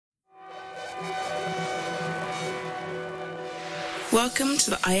Welcome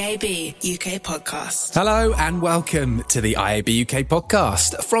to the IAB UK podcast. Hello and welcome to the IAB UK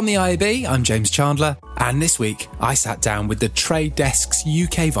podcast. From the IAB, I'm James Chandler, and this week I sat down with the Trade Desk's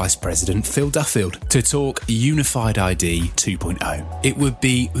UK Vice President, Phil Duffield, to talk Unified ID 2.0. It would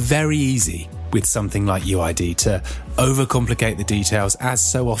be very easy with something like UID to overcomplicate the details, as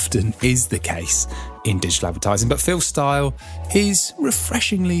so often is the case in digital advertising. But Phil's style is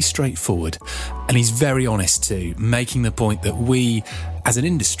refreshingly straightforward, and he's very honest too, making the point that we, as an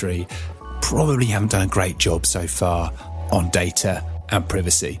industry, probably haven't done a great job so far on data and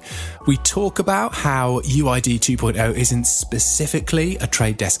privacy. We talk about how UID 2.0 isn't specifically a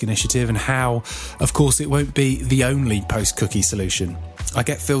Trade Desk initiative and how, of course, it won't be the only post-cookie solution. I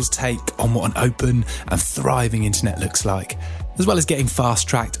get Phil's take on what an open and thriving internet looks like, as well as getting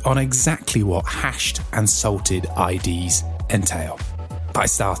fast-tracked on exactly what hashed and salted IDs entail. I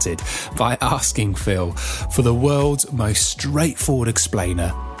started by asking Phil for the world's most straightforward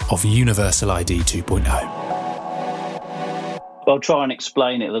explainer of Universal ID 2.0. I'll try and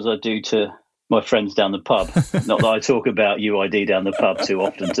explain it as I do to my friends down the pub. Not that I talk about UID down the pub too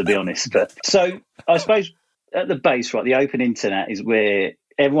often, to be honest. But so I suppose at the base, right, the open internet is where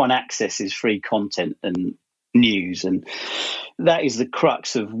everyone accesses free content and news, and that is the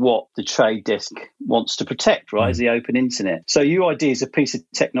crux of what the Trade Desk wants to protect, right, is the open internet. So UID is a piece of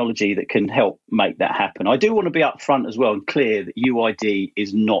technology that can help make that happen. I do want to be upfront as well and clear that UID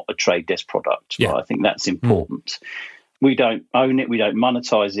is not a Trade Desk product. Right? I think that's important. We don't own it. We don't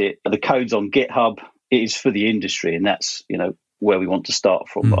monetize it. The code's on GitHub. It is for the industry, and that's, where we want to start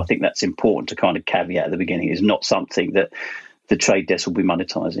from. But I think that's important to kind of caveat at the beginning. It's not something that the Trade Desk will be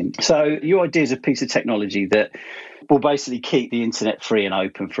monetizing. So UID is a piece of technology that will basically keep the internet free and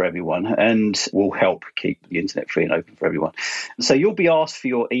open for everyone, and will help keep the internet free and open for everyone. So you'll be asked for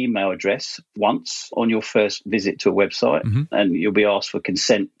your email address once on your first visit to a website, and you'll be asked for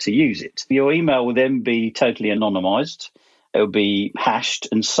consent to use it. Your email will then be totally anonymized. It'll be hashed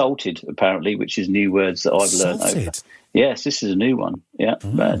and salted, apparently, which is new words that I've learned over. Yes, this is a new one,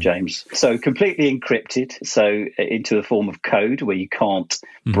 James. So completely encrypted, so into a form of code where you can't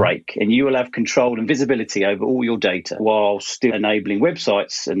break. And you will have control and visibility over all your data while still enabling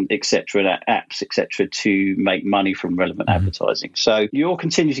websites and et cetera, and apps, et cetera, to make money from relevant advertising. So you'll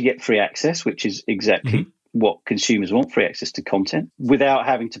continue to get free access, which is exactly what consumers want, free access to content, without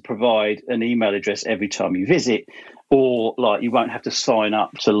having to provide an email address every time you visit, or like you won't have to sign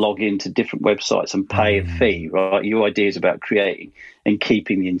up to log into different websites and pay a fee, right? Your idea is about creating and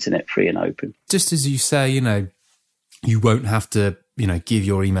keeping the internet free and open. Just as you say, you won't have to, give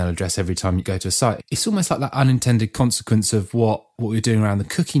your email address every time you go to a site. It's almost like that unintended consequence of what we were doing around the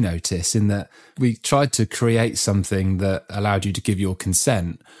cookie notice, in that we tried to create something that allowed you to give your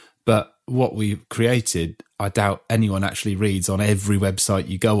consent, but what we created, I doubt anyone actually reads on every website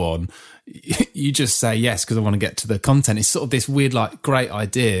you go on. You just say yes because I want to get to the content. It's sort of this weird, great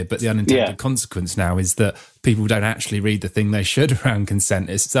idea, but the unintended consequence now is that people don't actually read the thing they should around consent.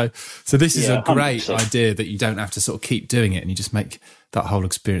 So this is a great 100%. Idea that you don't have to sort of keep doing it, and you just make that whole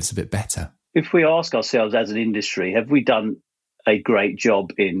experience a bit better. If we ask ourselves as an industry, have we done a great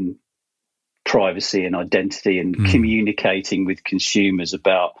job in privacy and identity and communicating with consumers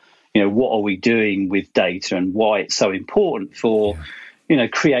about what are we doing with data and why it's so important for,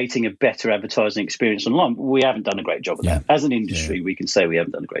 creating a better advertising experience online? We haven't done a great job of that. As an industry, we can say we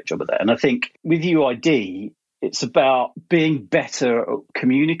haven't done a great job of that. And I think with UID, it's about being better at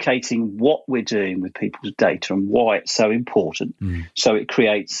communicating what we're doing with people's data and why it's so important. So it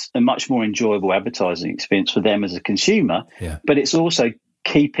creates a much more enjoyable advertising experience for them as a consumer, but it's also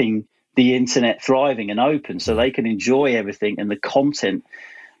keeping the internet thriving and open so they can enjoy everything, and the content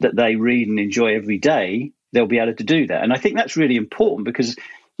that they read and enjoy every day, they'll be able to do that. And I think that's really important because,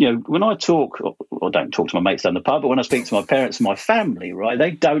 when I talk, or don't talk to my mates down the pub, but when I speak to my parents and my family, right, they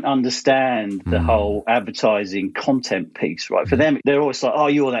don't understand the whole advertising content piece, right? For them, they're always like, oh,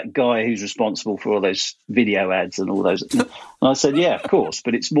 you're that guy who's responsible for all those video ads and all those. And I said, yeah, of course,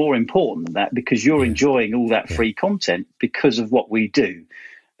 but it's more important than that because you're enjoying all that free content because of what we do.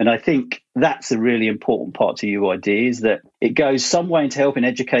 And I think that's a really important part to UID, is that it goes some way into helping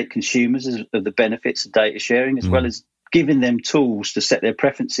educate consumers of the benefits of data sharing, as well as giving them tools to set their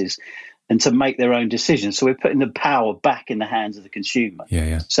preferences and to make their own decisions. So we're putting the power back in the hands of the consumer,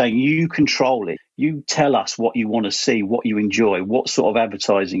 saying you control it. You tell us what you want to see, what you enjoy, what sort of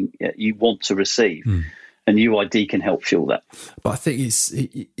advertising you want to receive. And UID can help fuel that. But I think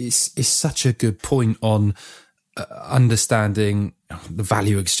it's such a good point on understanding the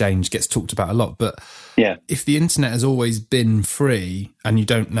value exchange gets talked about a lot, but if the internet has always been free and you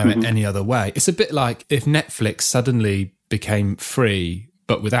don't know it any other way, it's a bit like if Netflix suddenly became free,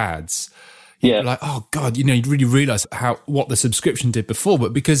 but with ads, you're like, oh God, you really realise what the subscription did before.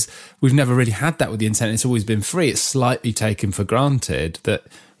 But because we've never really had that with the internet, it's always been free, it's slightly taken for granted that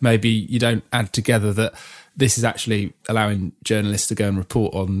maybe you don't add together that this is actually allowing journalists to go and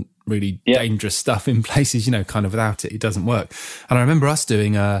report on really dangerous stuff in places, kind of without it doesn't work. And I remember us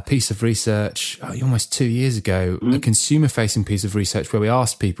doing a piece of research almost 2 years ago, a consumer-facing piece of research where we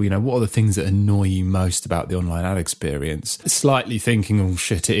asked people, what are the things that annoy you most about the online ad experience? Slightly thinking, oh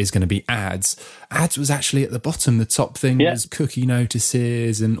shit, it is going to be ads. Ads was actually at the bottom. The top thing was cookie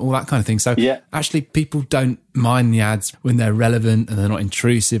notices and all that kind of thing. So actually people don't mind the ads when they're relevant and they're not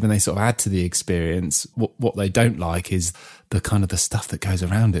intrusive and they sort of add to the experience. What they don't like is the kind of the stuff that goes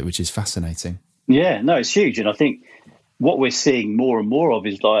around it, which is fascinating. Yeah, no, it's huge. And I think what we're seeing more and more of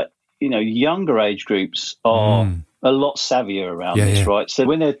is younger age groups are a lot savvier around this, right? So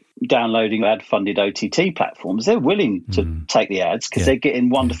when they're downloading ad-funded OTT platforms, they're willing to take the ads because they're getting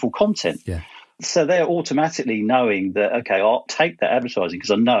wonderful content. Yeah. So they're automatically knowing that, okay, I'll take that advertising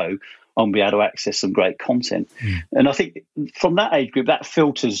because I know I'm going to be able to access some great content. And I think from that age group, that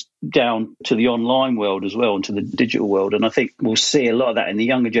filters down to the online world as well and to the digital world. And I think we'll see a lot of that in the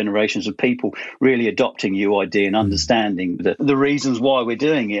younger generations of people really adopting UID and understanding the reasons why we're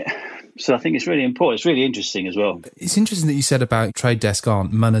doing it. So I think it's really important. It's really interesting as well. It's interesting that you said about Trade Desk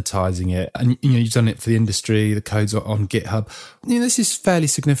aren't monetizing it. And, you've done it for the industry, the code's on GitHub. This is fairly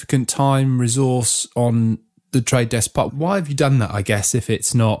significant time, resource on the Trade Desk part. Why have you done that, I guess, if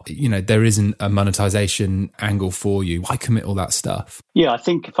it's not, there isn't a monetization angle for you? Why commit all that stuff? Yeah, I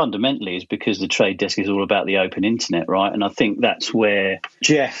think fundamentally it's because the Trade Desk is all about the open internet, right? And I think that's where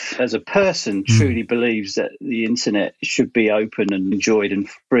Jeff, as a person, truly believes that the internet should be open and enjoyed and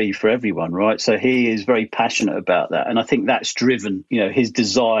free for everyone, right? So he is very passionate about that. And I think that's driven, his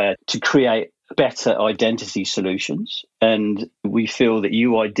desire to create better identity solutions. And we feel that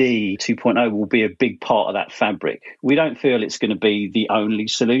UID 2.0 will be a big part of that fabric. We don't feel it's going to be the only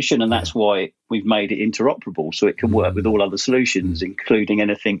solution, and that's why we've made it interoperable so it can work with all other solutions, including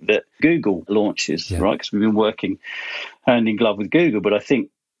anything that Google launches, right? Because we've been working hand in glove with Google. But I think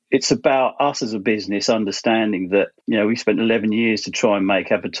it's about us as a business understanding that, we spent 11 years to try and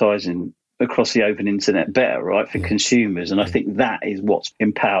make advertising across the open internet better, right, for consumers. And I think that is what's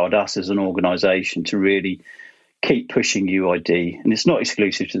empowered us as an organisation to really keep pushing UID. And it's not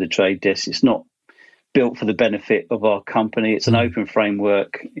exclusive to the Trade Desk. It's not built for the benefit of our company. It's an open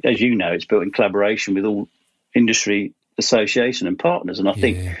framework. As you know, it's built in collaboration with all industry association and partners. And I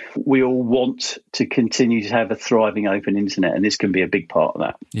think we all want to continue to have a thriving open internet, and this can be a big part of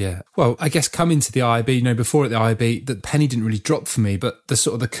that. Yeah. Well, I guess coming to the IAB, before at the IAB, the penny didn't really drop for me, but the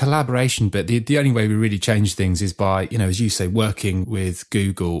sort of the collaboration bit, the only way we really change things is by, as you say, working with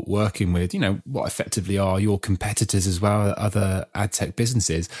Google, working with, what effectively are your competitors as well, other ad tech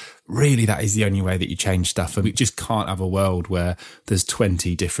businesses. Really, that is the only way that you change stuff. And we just can't have a world where there's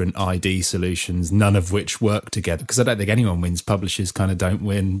 20 different ID solutions, none of which work together. Because I don't think anyone wins. Publishers kind of don't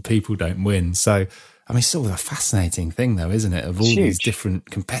win. People don't win. So, it's sort of a fascinating thing, though, isn't it? Of all these different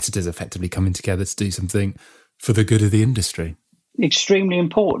competitors effectively coming together to do something for the good of the industry. Extremely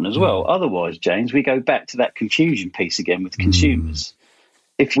important as well. Otherwise, James, we go back to that confusion piece again with consumers.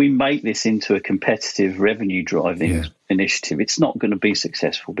 If we make this into a competitive revenue driving initiative, it's not going to be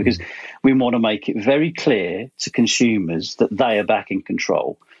successful because we want to make it very clear to consumers that they are back in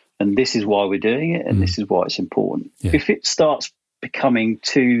control. And this is why we're doing it. And this is why it's important. Yeah. If it starts becoming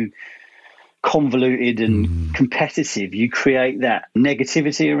too convoluted and competitive, you create that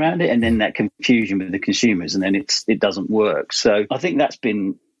negativity around it and then that confusion with the consumers, and then it doesn't work. So I think that's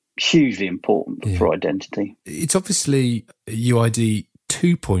been hugely important for identity. It's obviously UID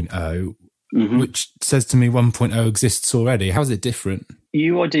 2.0, which says to me 1.0 exists already. How is it different?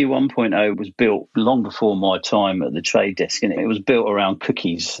 UID 1.0 was built long before my time at the Trade Desk, and it was built around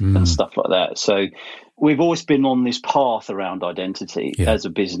cookies and stuff like that. So we've always been on this path around identity as a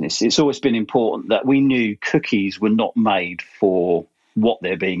business. It's always been important that we knew cookies were not made for what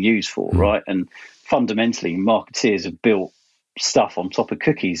they're being used for, right? And fundamentally, marketeers have built stuff on top of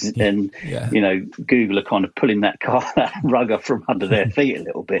cookies, and Google are kind of pulling that rug up from under their feet a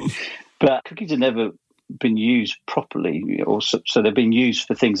little bit. But cookies have never been used properly, or so they're being used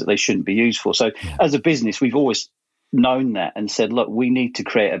for things that they shouldn't be used for. So as a business, we've always known that and said, look, we need to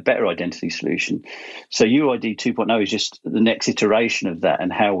create a better identity solution. So UID 2.0 is just the next iteration of that,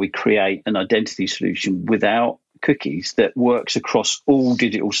 and how we create an identity solution without cookies that works across all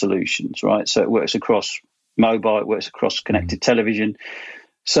digital solutions, right? So it works across mobile, it works across connected television.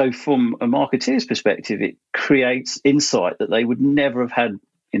 So from a marketeer's perspective, it creates insight that they would never have had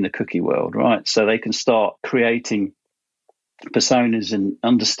in the cookie world, right? So they can start creating personas and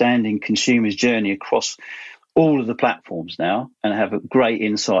understanding consumers' journey across all of the platforms now, and have a great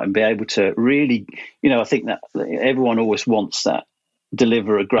insight and be able to really, I think that everyone always wants that,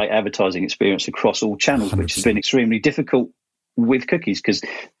 deliver a great advertising experience across all channels, 100%. Which has been extremely difficult with cookies because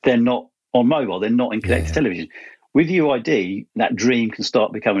they're not on mobile, they're not in connected television. With UID, that dream can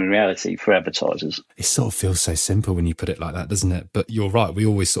start becoming reality for advertisers. It sort of feels so simple when you put it like that, doesn't it? But you're right, we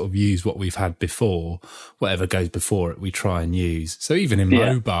always sort of use what we've had before. Whatever goes before it, we try and use. So even in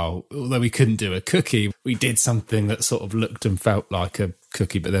mobile, although we couldn't do a cookie, we did something that sort of looked and felt like a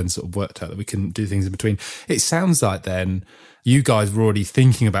cookie, but then sort of worked out that we couldn't do things in between. It sounds like then you guys were already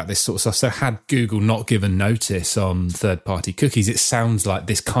thinking about this sort of stuff. So had Google not given notice on third-party cookies, it sounds like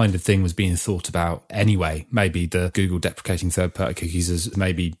this kind of thing was being thought about anyway. Maybe the Google deprecating third-party cookies has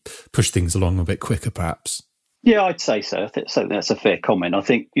maybe pushed things along a bit quicker, perhaps. Yeah, I'd say so. I think that's a fair comment. I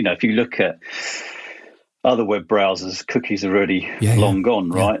think, if you look at other web browsers, cookies are already long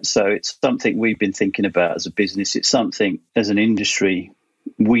gone, right? So it's something we've been thinking about as a business. It's something as an industry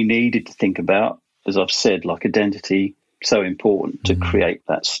we needed to think about. As I've said, like identity, so important to create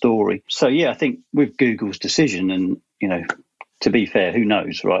that story. So, I think with Google's decision, and, to be fair, who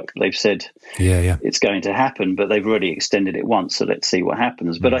knows, right? They've said it's going to happen, but they've already extended it once, so let's see what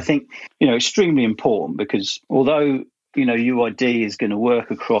happens. But I think, extremely important because although, UID is going to work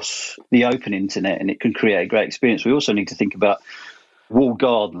across the open internet and it can create a great experience, we also need to think about walled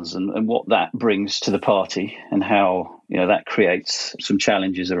gardens and what that brings to the party and how, that creates some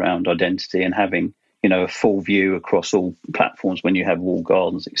challenges around identity and having a full view across all platforms when you have walled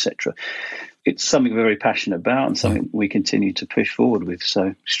gardens, etc. It's something we're very passionate about and something we continue to push forward with.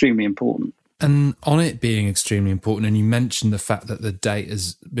 So extremely important. And on it being extremely important, and you mentioned the fact that the date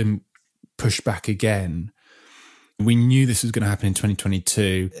has been pushed back again, we knew this was going to happen in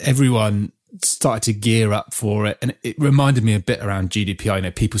 2022. Everyone started to gear up for it. And it reminded me a bit around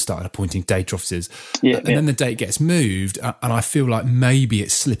GDPR. People started appointing data officers. Then the date gets moved. And I feel like maybe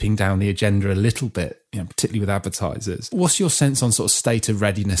it's slipping down the agenda a little bit, particularly with advertisers. What's your sense on sort of state of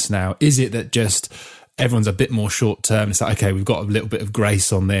readiness now? Is it that just everyone's a bit more short term? It's like, okay, we've got a little bit of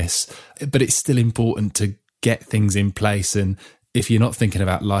grace on this, but it's still important to get things in place. And if you're not thinking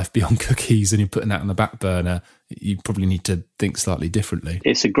about life beyond cookies and you're putting that on the back burner, you probably need to think slightly differently.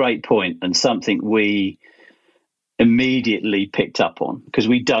 It's a great point and something we immediately picked up on because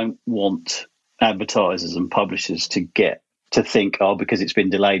we don't want advertisers and publishers to think, because it's been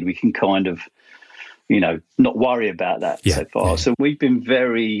delayed, we can kind of, not worry about that so far. So we've been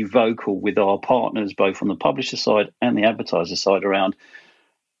very vocal with our partners, both on the publisher side and the advertiser side around,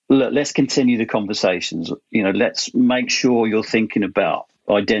 look, let's continue the conversations. Let's make sure you're thinking about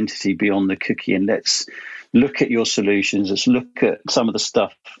identity beyond the cookie and let's look at your solutions. Let's look at some of the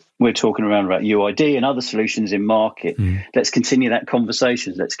stuff we're talking around about UID and other solutions in market. Let's continue that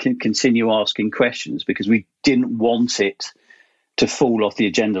conversation. Let's continue asking questions because we didn't want it to fall off the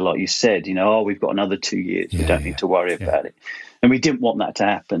agenda, like you said, we've got another 2 years. We don't need to worry about it. And we didn't want that to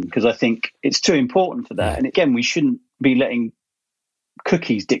happen because I think it's too important for that. And again, we shouldn't be letting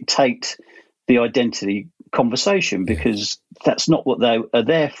cookies dictate the identity conversation because that's not what they are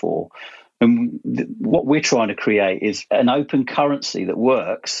there for. And what we're trying to create is an open currency that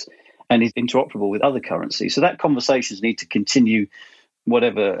works and is interoperable with other currencies. So that conversations need to continue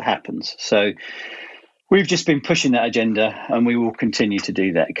whatever happens. So we've just been pushing that agenda and we will continue to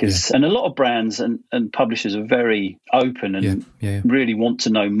do that and a lot of brands and publishers are very open and really want to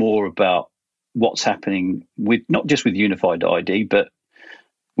know more about what's happening with not just with unified ID, but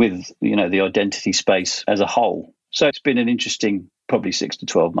with, the identity space as a whole. So it's been an interesting probably 6 to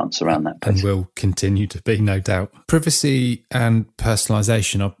 12 months around that. And will continue to be, no doubt. Privacy and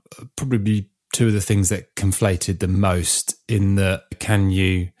personalisation are probably two of the things that conflated the most in the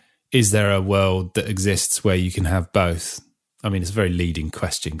is there a world that exists where you can have both? I mean, it's a very leading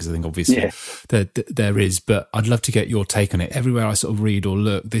question because I think obviously there is, but I'd love to get your take on it. Everywhere I sort of read or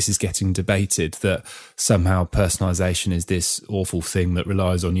look, this is getting debated that somehow personalisation is this awful thing that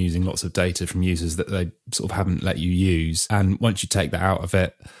relies on using lots of data from users that they sort of haven't let you use. And once you take that out of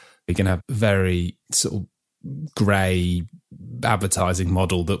it, you can have a very sort of grey advertising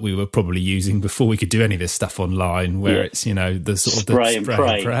model that we were probably using before we could do any of this stuff online, where it's, the sort of spray and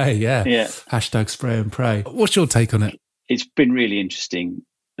pray. Hashtag spray and pray. What's your take on it? It's been really interesting.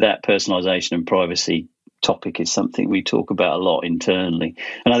 That personalisation and privacy topic is something we talk about a lot internally.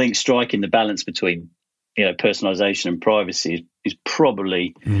 And I think striking the balance between, personalisation and privacy is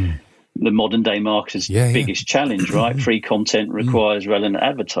probably the modern day marketer's biggest challenge, right? Free content requires relevant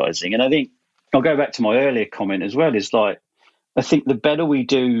advertising. And I think I'll go back to my earlier comment as well, is like, I think the better we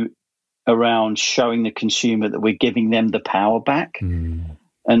do around showing the consumer that we're giving them the power back and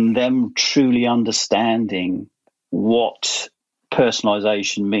them truly understanding what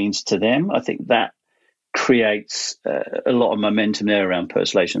personalisation means to them. I think that creates a lot of momentum there around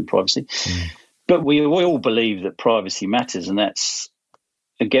personalisation and privacy. But we all believe that privacy matters, and that's,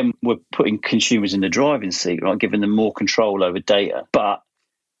 again, we're putting consumers in the driving seat, right? Giving them more control over data, but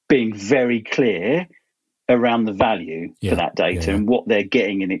being very clear around the value for that data and what they're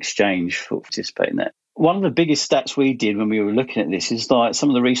getting in exchange for participating in that. One of the biggest stats we did when we were looking at this is like some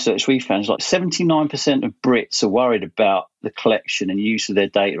of the research we found is like 79% of Brits are worried about the collection and use of their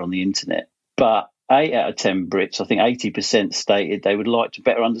data on the internet. But 8 out of 10 Brits, I think 80%, stated they would like to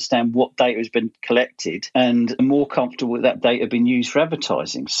better understand what data has been collected and are more comfortable with that data being used for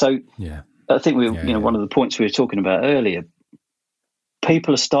advertising. So I think one of the points we were talking about earlier,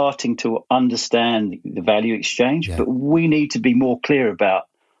 people are starting to understand the value exchange, but we need to be more clear about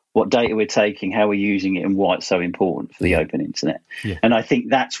what data we're taking, how we're using it, and why it's so important for the open internet. And I think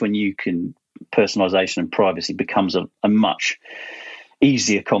that's when personalisation and privacy becomes a much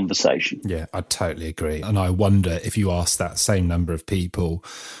easier conversation. Yeah, I totally agree. And I wonder if you ask that same number of people,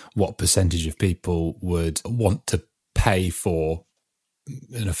 what percentage of people would want to pay for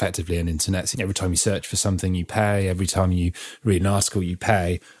and effectively an internet. Every time you search for something, you pay. Every time you read an article, you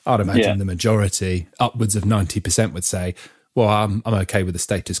pay. I'd imagine the majority, upwards of 90%, would say, well, I'm okay with the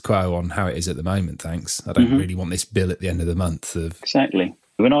status quo on how it is at the moment, thanks. I don't really want this bill at the end of the month. Exactly.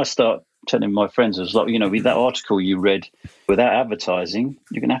 When I start telling my friends, I was like, with that article you read without advertising,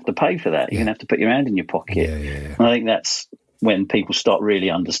 you're going to have to pay for that. You're going to have to put your hand in your pocket. And I think that's when people start really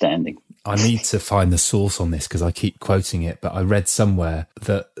understanding. I need to find the source on this because I keep quoting it, but I read somewhere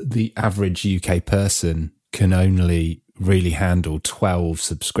that the average UK person can only really handle 12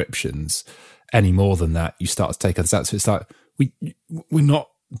 subscriptions. Any more than that, you start to take others out. So it's like, we're not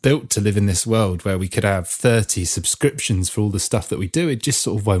built to live in this world where we could have 30 subscriptions for all the stuff that we do. It just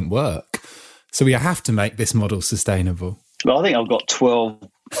sort of won't work. So we have to make this model sustainable. Well, I think I've got 12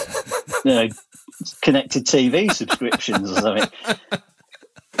 connected TV subscriptions or something.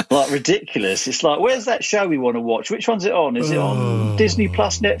 Like, ridiculous. It's like, where's that show we want to watch? Which one's it on? Is it on Disney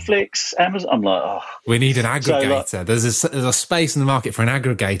Plus, Netflix, Amazon? I'm like, we need an aggregator. So, there's a space in the market for an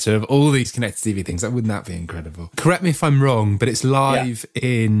aggregator of all these connected TV things. Wouldn't that be incredible? Correct me if I'm wrong, but it's live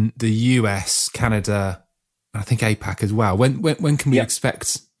in the US, Canada, I think APAC as well. When can we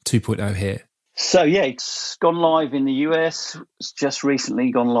expect 2.0 here? So, it's gone live in the US. It's just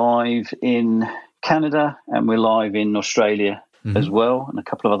recently gone live in Canada, and we're live in Australia as well, and a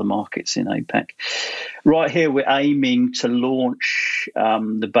couple of other markets in APAC. Right here, we're aiming to launch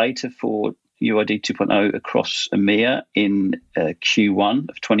the beta for UID 2.0 across EMEA in Q1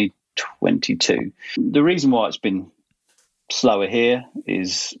 of 2022. The reason why it's been slower here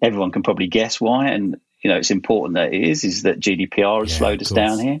is everyone can probably guess why, and it's important that it is that GDPR has slowed us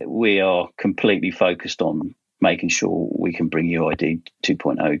down here. We are completely focused on making sure we can bring UID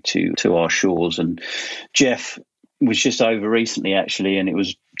 2.0 to our shores. And Jeff was just over recently, actually, and it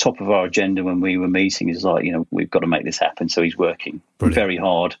was top of our agenda when we were meeting. Is like, we've got to make this happen. So he's working very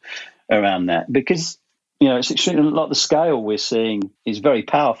hard around that because, it's extremely, like, the scale we're seeing is very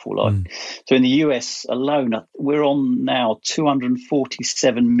powerful. So in the US alone, we're on now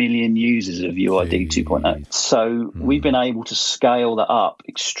 247 million users of UID 2.0. So we've been able to scale that up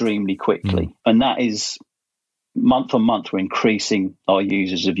extremely quickly. And that is month on month, we're increasing our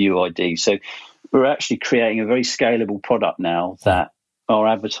users of UID. So we're actually creating a very scalable product now that our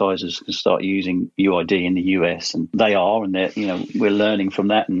advertisers can start using UID in the US, and they are, and they're, we're learning from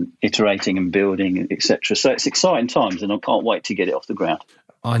that and iterating and building, etc. So it's exciting times, and I can't wait to get it off the ground.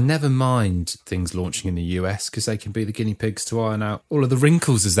 I never mind things launching in the US because they can be the guinea pigs to iron out all of the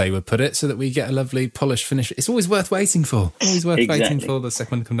wrinkles, as they would put it, so that we get a lovely polished finish. It's always worth waiting for. Always worth waiting for the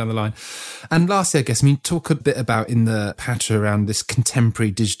second one to come down the line. And lastly, I guess, talk a bit about in the patter around this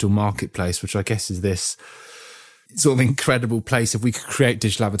contemporary digital marketplace, which I guess is this sort of incredible place. If we could create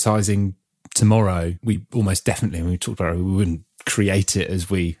digital advertising tomorrow, we almost definitely, when we talked about it, we wouldn't create it as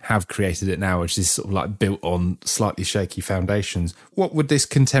we have created it now, which is sort of like built on slightly shaky foundations. What would this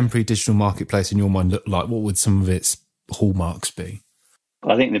contemporary digital marketplace in your mind look like? What would some of its hallmarks be?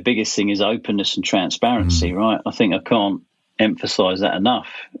 I think the biggest thing is openness and transparency, right? I think I can't emphasize that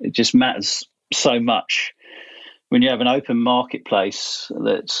enough. It just matters so much when you have an open marketplace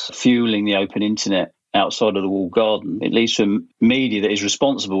that's fueling the open internet outside of the walled garden. It leads to a media that is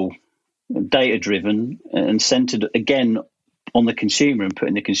responsible, data driven, and centered again on the consumer and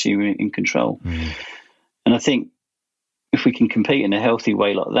putting the consumer in control. And I think if we can compete in a healthy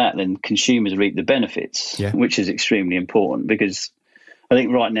way like that, then consumers reap the benefits, which is extremely important, because I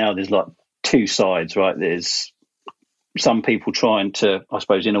think right now there's like two sides, right? There's some people trying to, I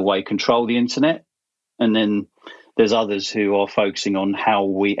suppose, in a way, control the internet. And then there's others who are focusing on how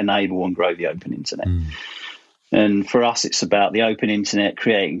we enable and grow the open internet. And for us, it's about the open internet,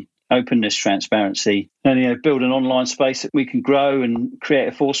 creating openness, transparency, and build an online space that we can grow and create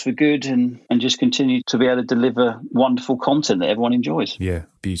a force for good, and just continue to be able to deliver wonderful content that everyone enjoys. Yeah,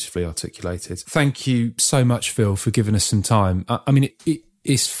 beautifully articulated. Thank you so much, Phil, for giving us some time. I mean, it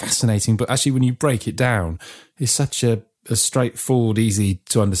is fascinating, but actually when you break it down, it's such a straightforward, easy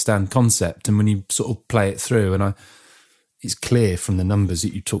to understand concept. And when you sort of play it through, and it's clear from the numbers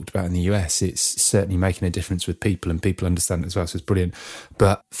that you talked about in the US, it's certainly making a difference with people, and people understand it as well. So it's brilliant.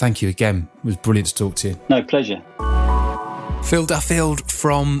 But thank you again. It was brilliant to talk to you. No, pleasure. Phil Duffield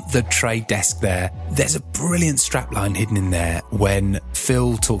from the Trade Desk there. There's a brilliant strapline hidden in there when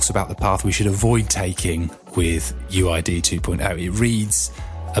Phil talks about the path we should avoid taking with UID 2.0. It reads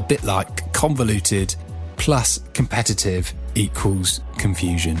a bit like convoluted plus competitive equals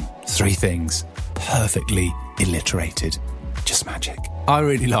confusion. Three things, perfectly alliterated. Just magic. I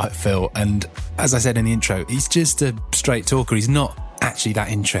really like Phil, and as I said in the intro, he's just a straight talker. He's not actually that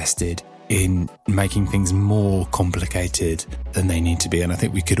interested in making things more complicated than they need to be, and I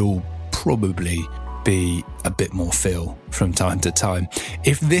think we could all probably be a bit more Phil from time to time.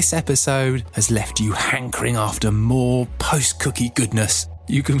 If this episode has left you hankering after more post-cookie goodness,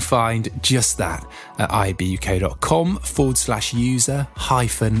 you can find just that at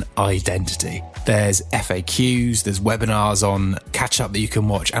iabuk.com/user-identity. There's FAQs, there's webinars on catch up that you can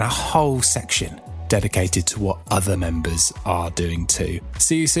watch, and a whole section dedicated to what other members are doing too.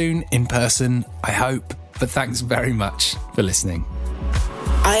 See you soon in person, I hope, but thanks very much for listening.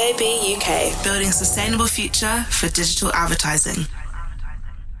 IAB UK, building a sustainable future for digital advertising.